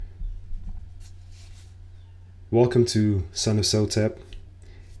Welcome to Son of Sotep,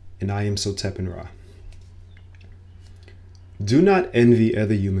 and I am Sotep and Ra. Do not envy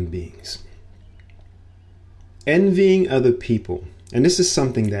other human beings. Envying other people, and this is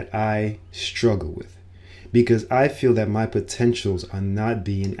something that I struggle with because I feel that my potentials are not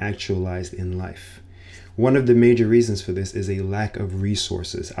being actualized in life. One of the major reasons for this is a lack of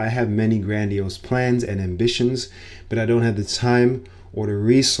resources. I have many grandiose plans and ambitions, but I don't have the time or the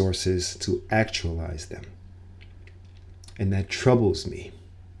resources to actualize them. And that troubles me,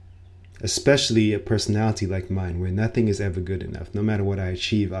 especially a personality like mine where nothing is ever good enough. No matter what I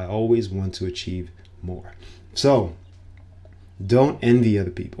achieve, I always want to achieve more. So, don't envy other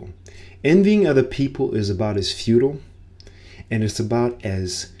people. Envying other people is about as futile and it's about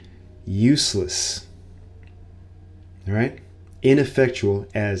as useless, all right? Ineffectual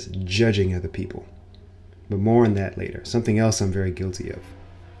as judging other people. But more on that later. Something else I'm very guilty of.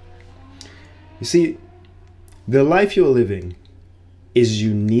 You see, the life you're living is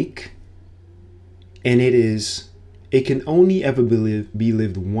unique, and it can only ever be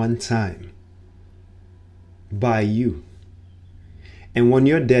lived one time by you. And when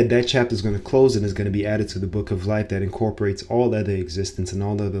you're dead, that chapter is going to close and is going to be added to the book of life that incorporates all other existence and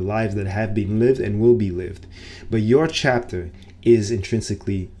all other lives that have been lived and will be lived. But your chapter is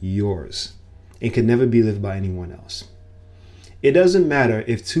intrinsically yours and can never be lived by anyone else. It doesn't matter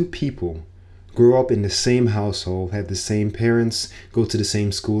if two people grow up in the same household, have the same parents, go to the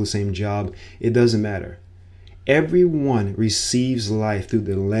same school, the same job. It doesn't matter. Everyone receives life through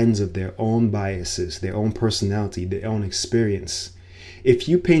the lens of their own biases, their own personality, their own experience. If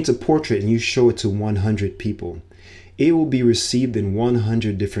you paint a portrait and you show it to 100 people, it will be received in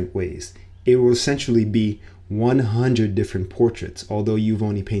 100 different ways. It will essentially be 100 different portraits, although you've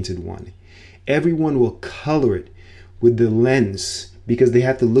only painted one. Everyone will color it with the lens because they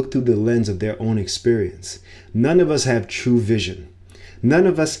have to look through the lens of their own experience. None of us have true vision. None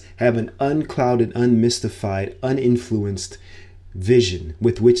of us have an unclouded, unmystified, uninfluenced vision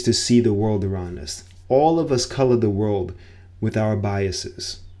with which to see the world around us. All of us color the world with our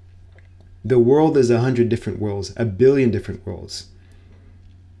biases. The world is 100 different worlds, 1 billion different worlds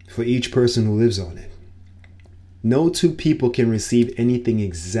for each person who lives on it. No two people can receive anything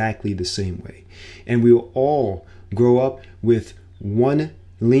exactly the same way. And we will all grow up with one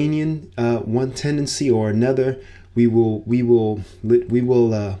tendency or another. We will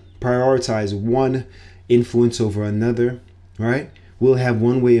prioritize one influence over another, right? We'll have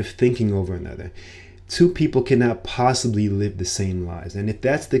one way of thinking over another. Two people cannot possibly live the same lives. And if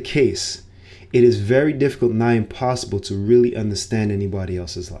that's the case, it is very difficult, not impossible, to really understand anybody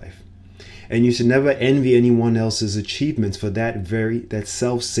else's life. And you should never envy anyone else's achievements for that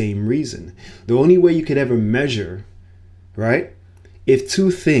self same reason. The only way you could ever measure, right? If two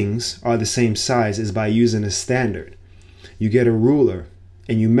things are the same size is by using a standard. You get a ruler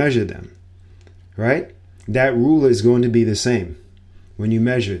and you measure them, right? That ruler is going to be the same when you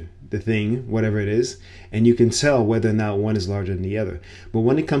measure the thing, whatever it is, and you can tell whether or not one is larger than the other. But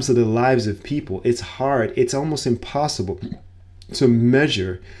when it comes to the lives of people, it's hard, it's almost impossible to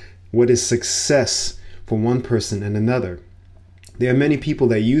measure what is success for one person and another. There are many people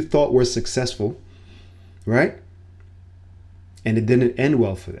that you thought were successful, right? And it didn't end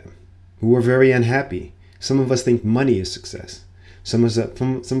well for them, who were very unhappy. Some of us think money is success. Some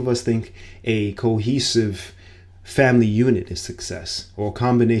of us think a cohesive family unit is success, or a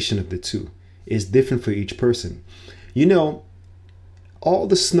combination of the two. Is different for each person. You know, all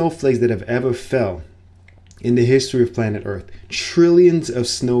the snowflakes that have ever fell in the history of planet Earth, trillions of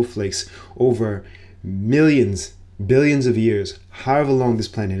snowflakes over millions, billions of years, however long this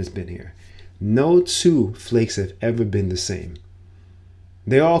planet has been here, no two flakes have ever been the same.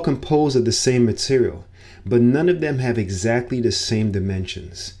 They're all composed of the same material, but none of them have exactly the same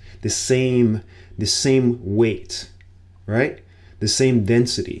dimensions, the same weight, right? The same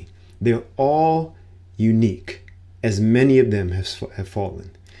density. They're all unique, as many of them have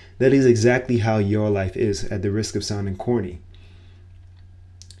fallen. That is exactly how your life is, at the risk of sounding corny.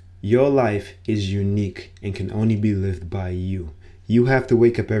 Your life is unique and can only be lived by you. You have to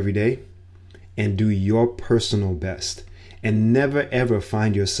wake up every day and do your personal best. And never ever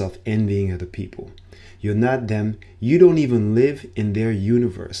find yourself envying other people. You're not them. You don't even live in their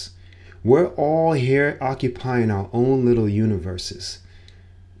universe. We're all here occupying our own little universes.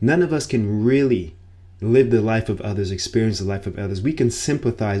 None of us can really live the life of others, experience the life of others. We can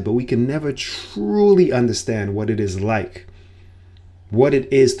sympathize, but we can never truly understand what it is like, what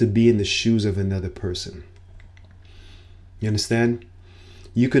it is to be in the shoes of another person. You understand?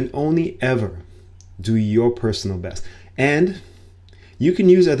 You can only ever do your personal best. And you can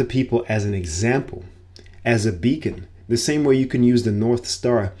use other people as an example, as a beacon, the same way you can use the North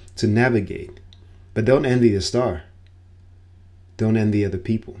Star to navigate. But don't envy the star. Don't envy other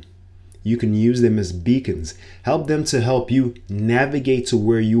people. You can use them as beacons. Help them to help you navigate to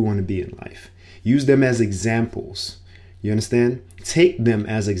where you want to be in life. Use them as examples. You understand? Take them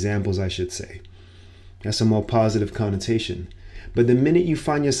as examples, I should say. That's a more positive connotation. But the minute you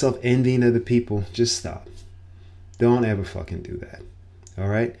find yourself envying other people, just stop. Don't ever fucking do that. All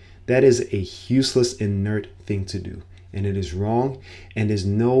right? That is a useless, inert thing to do. And it is wrong. And there's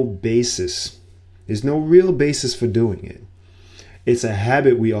no basis. There's no real basis for doing it. It's a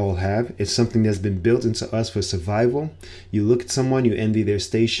habit we all have. It's something that's been built into us for survival. You look at someone, you envy their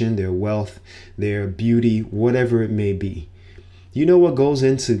station, their wealth, their beauty, whatever it may be. You know what goes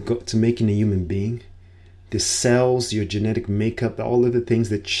into making a human being? The cells, your genetic makeup, all of the things,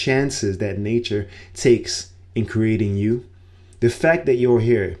 the chances that nature takes in creating you. The fact that you're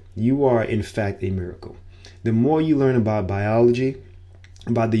here, you are in fact a miracle. The more you learn about biology,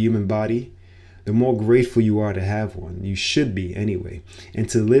 about the human body, the more grateful you are to have one. You should be anyway. And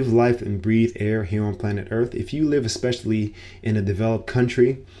to live life and breathe air here on planet Earth, if you live especially in a developed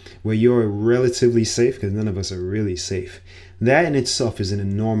country where you're relatively safe, because none of us are really safe, that in itself is an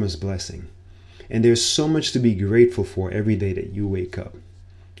enormous blessing. And there's so much to be grateful for every day that you wake up.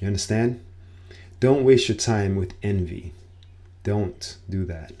 You understand? Don't waste your time with envy. Don't do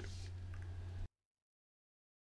that.